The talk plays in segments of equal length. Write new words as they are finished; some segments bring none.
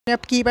अब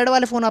कीपैड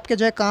वाले फ़ोन आपके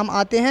जो है काम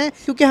आते हैं,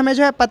 क्योंकि हमें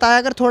जो है पता है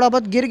अगर थोड़ा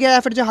बहुत गिर गया या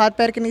फिर जो हाथ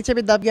पैर के नीचे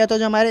भी दब गया तो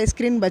जो हमारे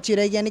स्क्रीन बची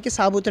रहेगी, यानी कि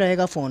साबुत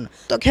रहेगा फ़ोन।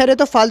 तो खैर ये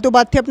तो फालतू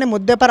बात थी, अपने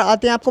मुद्दे पर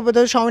आते हैं। आपको बता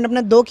दो Xiaomi ने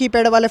अपने 2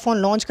 कीपैड वाले फ़ोन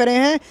लॉन्च करे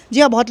हैं।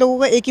 जी हाँ, बहुत लोगों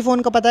को एक ही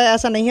फ़ोन का पता है,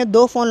 ऐसा नहीं है,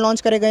 2 फ़ोन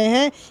लॉन्च करे गए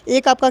हैं।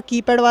 एक आपका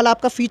कीपैड वाला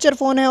आपका फीचर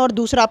फ़ोन है और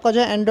दूसरा आपका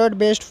जो है एंड्रॉइड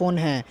बेस्ड फ़ोन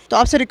है। तो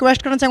आपसे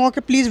रिक्वेस्ट करना चाहूँगा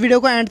कि प्लीज़ वीडियो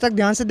को एंड तक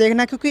ध्यान से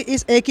देखना, क्योंकि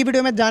इस एक ही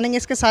वीडियो में जानेंगे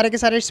इसके सारे के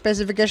सारे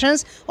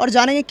स्पेसिफिकेशंस और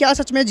जानेंगे क्या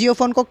सच में जियो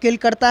फ़ोन को किल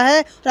करता है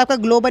और आपका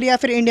ग्लोबल या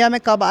फिर इंडिया में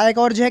कब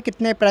आएगा और जो है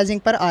कितने प्राइसिंग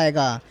पर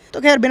आएगा। तो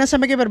खैर बिना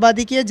समय की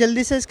बर्बादी किए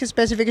जल्दी से इसके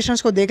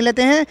स्पेसिफिकेशंस को देख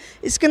लेते हैं।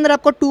 इसके अंदर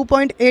आपको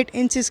 2.8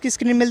 इंच की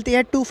स्क्रीन मिलती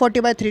है,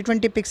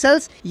 240x320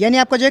 पिक्सल्स, यानी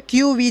आपको जो है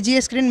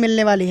QVGA स्क्रीन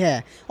मिलने वाली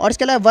है। और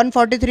इसके अलावा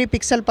 143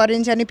 पिक्सल पर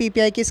इंच यानी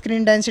PPI की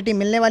स्क्रीन डेंसिटी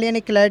मिलने वाली है, यानी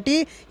क्लैरिटी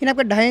यानी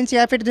आपको 2.5 इंच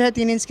या फिर जो है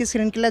 3 इंच की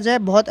स्क्रीन के लिए जो है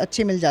बहुत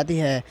अच्छी मिल जाती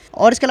है।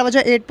 और इसके अलावा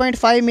जो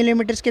 8.5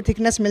 मिलीमीटर की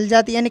थिकनेस मिल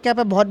जाती है, यानी कि आप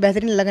बहुत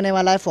बेहतरीन लगने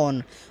वाला है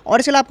फ़ोन। और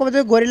इसके अलावा आपको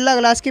बताओ गोरिल्ला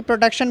ग्लास की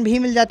प्रोटेक्शन भी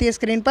मिल जाती है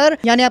स्क्रीन पर,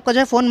 यानी आपका जो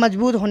है फ़ोन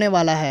मजबूत होने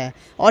वाला है।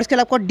 और इसके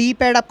अलावा आपको डी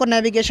पैड आपको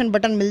नेविगेशन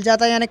बटन मिल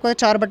जाता है, यानी कोई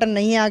 4 बटन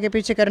नहीं है आगे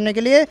पीछे करने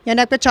के लिए,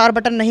 यानी आपको 4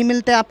 बटन नहीं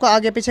मिलते आपको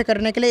आगे पीछे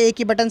करने के लिए, एक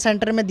ही बटन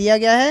सेंटर में दिया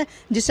गया है,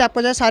 जिससे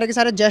आपको जो है सारे के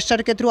सारे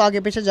जेस्चर के थ्रू आगे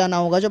पीछे जाना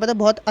होगा, जो पता है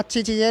बहुत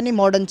अच्छी चीज़ है, यानी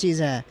मॉडर्न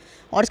चीज़ है।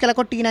 और इसके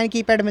अलावा T9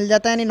 कीपैड मिल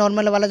जाता है, यानी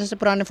नॉर्मल वाला जैसे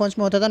पुराने फ़ोन्स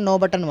में होता था 9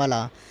 बटन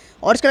वाला।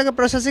 और इसके अलावा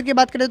प्रोसेसर की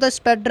बात करें तो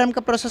स्पेक्ट्रम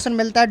का प्रोसेसर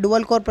मिलता है,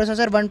 डुअल कोर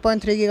प्रोसेसर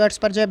 1.3 गीगाहर्ट्ज़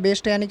पर जो है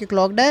बेस्ड यानी कि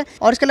क्लॉक्ड है।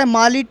 और इसके अलावा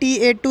माली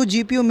T82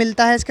 GPU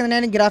मिलता है इसके अंदर,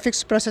 यानी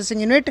ग्राफिक्स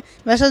प्रोसेसिंग यूनिट।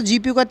 वैसे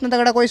GPU का इतना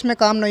तगड़ा कोई इसमें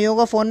काम नहीं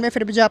होगा फ़ोन में,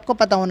 फिर भी जो आपको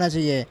पता होना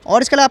चाहिए।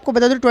 और इसके अलावा आपको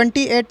बता दूं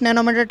 28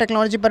 नैनोमीटर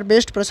टेक्नोलॉजी पर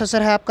बेस्ड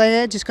प्रोसेसर है आपका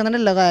ये, जिसके अंदर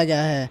लगाया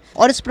गया है।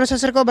 और इस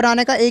प्रोसेसर को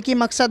बनाने का एक ही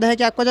मकसद है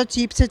कि आपको जो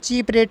चीप से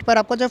चीप रेट पर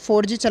आपको जो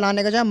 4G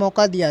चलाने का जो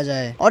मौका दिया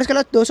जाए। और इसके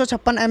अलावा 256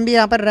 MB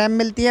यहाँ पर रैम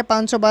मिलती है,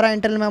 512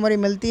 इंटरनल मेमोरी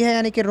मिलती है,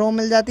 यानी कि रोम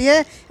मिल जाती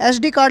है।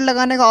 SD कार्ड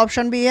लगाने का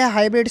ऑप्शन भी है,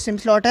 हाइब्रिड सिम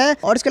स्लॉट है।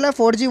 और इसके अलावा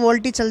 4G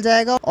वोल्टी चल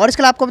जाएगा। और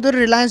इसके अलावा आपको बता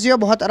रिलायंस जियो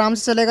बहुत आराम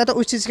से चलेगा, तो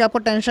उस चीज़ की आपको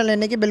टेंशन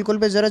लेने की बिल्कुल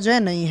भी जरूरत जो है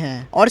नहीं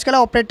है। और इसके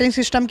अलावा ऑपरेटिंग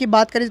सिस्टम की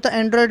बात करें तो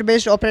एंड्रॉइड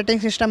बेस्ड ऑपरेटिंग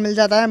सिस्टम मिल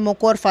जाता है,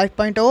 मोकोर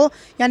 5.0,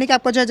 यानी कि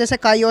आपको जो है जैसे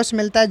काईओएस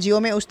मिलता है जियो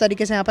में, उस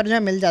तरीके से यहाँ पर जो है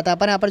मिल जाता है,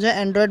 पर यहाँ पर जो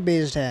है एंड्रॉइड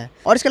बेस्ड है।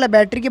 और इसके अलावा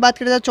बैटरी की बात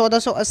करें तो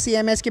 1480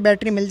 mAh की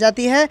बैटरी मिल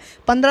जाती है।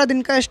 15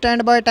 दिन का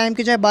स्टैंड बाय टाइम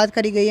की जो है बात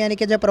करी गई है, यानी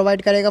कि जो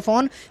प्रोवाइड करेगा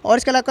फ़ोन। और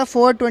इसके अलावा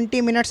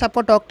 420 मिनट्स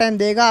आपको टॉक टाइम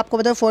देगा। आपको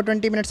बताओ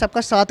 420 मिनट्स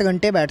आपका 7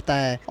 घंटे बैठता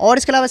है। और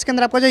इसके अलावा इसके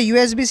अंदर आपको जो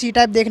USB-C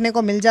टाइप देखने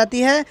को मिल जाती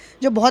है,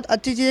 जो बहुत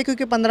अच्छी चीज़ है,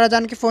 क्योंकि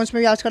 15,000 के फ़ोन्स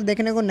में भी आजकल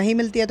देखने को नहीं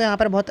मिलती है। तो यहाँ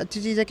पर बहुत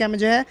अच्छी चीज़ है कि हमें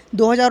जो है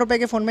 2000 रुपये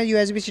के फ़ोन में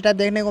USB-C टाइप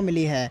देखने को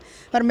मिली है।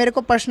 पर मेरे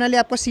को पर्सनली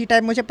आपको C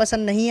टाइप मुझे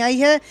पसंद नहीं आई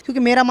है, क्योंकि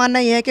मेरा मानना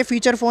यह है कि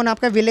फीचर फ़ोन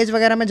आपका विलेज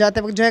वगैरह में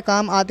जाते वक्त जो है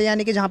काम आते हैं,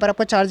 यानी कि जहाँ पर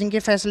आपको चार्जिंग की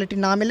फैसिलिटी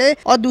ना मिले।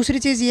 और दूसरी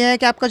चीज़ ये है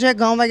कि आपका जो है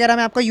गाँव वगैरह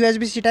में आपको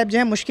USB-C टाइप जो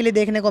है मुश्किल ही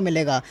देखने को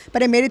मिलेगा।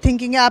 पर ये मेरी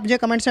थिंकिंग है, आप जो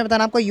कमेंट्स में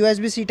बताना आपको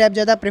USB-C टाइप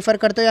ज़्यादा प्रीफर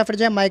करते हो या फिर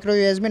जो है माइक्रो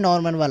USB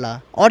नॉर्मल वाला।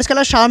 और इसके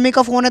अलावा Xiaomi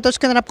का फ़ोन है, तो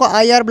उसके अंदर आपको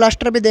IR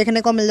ब्लास्टर भी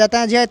देखने को मिल जाता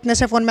है। जी हाँ, इतने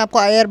से फ़ोन में आपको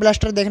IR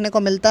ब्लास्टर देखने को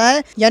मिलता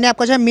है, यानी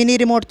आपका जो है मिनी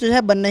रिमोट जो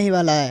है बनने ही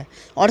वाला है।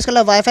 और इसके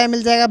अलावा वाईफाई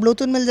मिल जाएगा,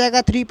 ब्लूटूथ मिल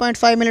जाएगा,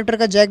 3.5 मिलीमीटर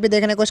का जैक भी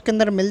देखने को इसके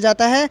अंदर मिल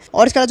जाता है।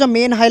 और इसके अलावा जो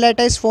मेन हाईलाइट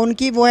है इस फ़ोन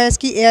की, वो है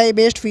इसकी AI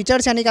बेस्ड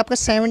फीचर्स, यानी कि आपका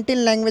 17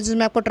 लैंग्वेजेस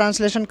में आपको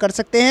ट्रांसलेशन कर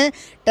सकते हैं,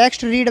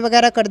 टेक्स्ट रीड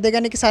वगैरह कर देगा,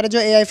 यानी कि सारे जो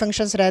AI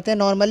फंक्शंस रहते हैं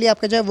नॉर्मली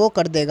आपके जो है वो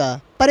कर देगा।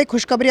 पर एक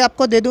खुशखबरी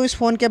आपको दे दूं इस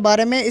फ़ोन के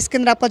बारे में, इसके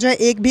अंदर आपका जो है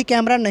एक भी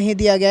कैमरा नहीं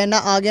दिया गया है, ना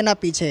आगे ना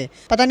पीछे।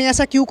 पता नहीं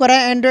ऐसा क्यों करा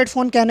है, एंड्रॉइड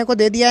फ़ोन कहने को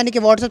दे दिया है, यानी कि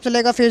व्हाट्सअप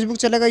चलेगा, फेसबुक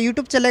चलेगा,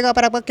 यूट्यूब चलेगा,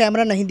 पर आपका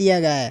कैमरा नहीं दिया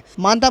गया है।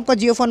 मानता आपको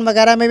जियो फ़ोन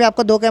वगैरह में भी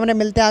आपको 2 कैमरे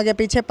मिलते हैं आगे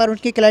पीछे, पर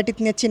उनकी क्लैरिटी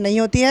इतनी अच्छी नहीं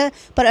होती है।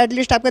 पर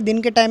एटलीस्ट आपके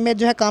दिन के टाइम में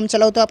जो है काम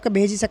चलाओ तो आपको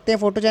भेज ही सकते हैं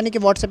फोटो, यानी कि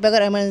व्हाट्सएप पर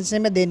अगर इमरजेंसी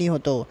में देनी हो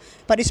तो।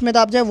 पर इसमें तो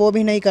आप जो है वो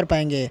भी नहीं कर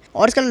पाएंगे।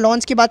 और इसका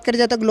लॉन्च की बात करी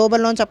जाए तो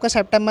ग्लोबल लॉन्च आपका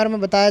सितंबर में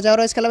बताया जा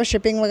रहा है। इसके अलावा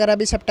शिपिंग वगैरह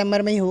भी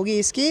सितंबर में ही होगी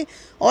इसकी।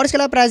 और इसके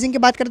अलावा प्राइसिंग की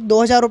बात करें तो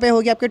 2000 रुपये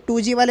होगी आपके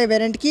 2G वाले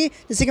वेरिएंट की।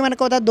 जैसे कि मैंने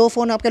कहा था 2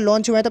 फ़ोन आपके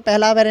लॉन्च हुए हैं, तो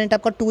पहला वेरिएंट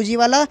आपका 2G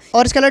वाला,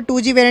 और इसके अलावा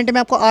 2G वेरिएंट में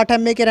आपको 8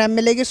 MB की रैम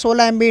मिलेगी,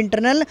 16 MB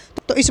इंटरनल।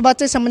 तो इस बात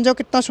से समझ जाओ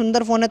कितना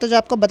सुंदर फ़ोन है, तो जो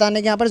आपको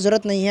बताने की यहाँ पर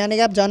जरूरत नहीं है, यानी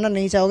कि आप जानना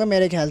नहीं चाहोगे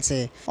मेरे ख्याल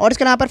से। और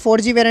इसके यहाँ पर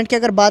 4G वेरिएंट की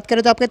अगर बात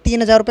करें तो आपके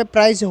 3000 रुपये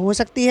प्राइस हो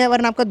सकती है,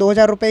 वरना आपका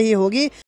 2000 रुपये ही होगी।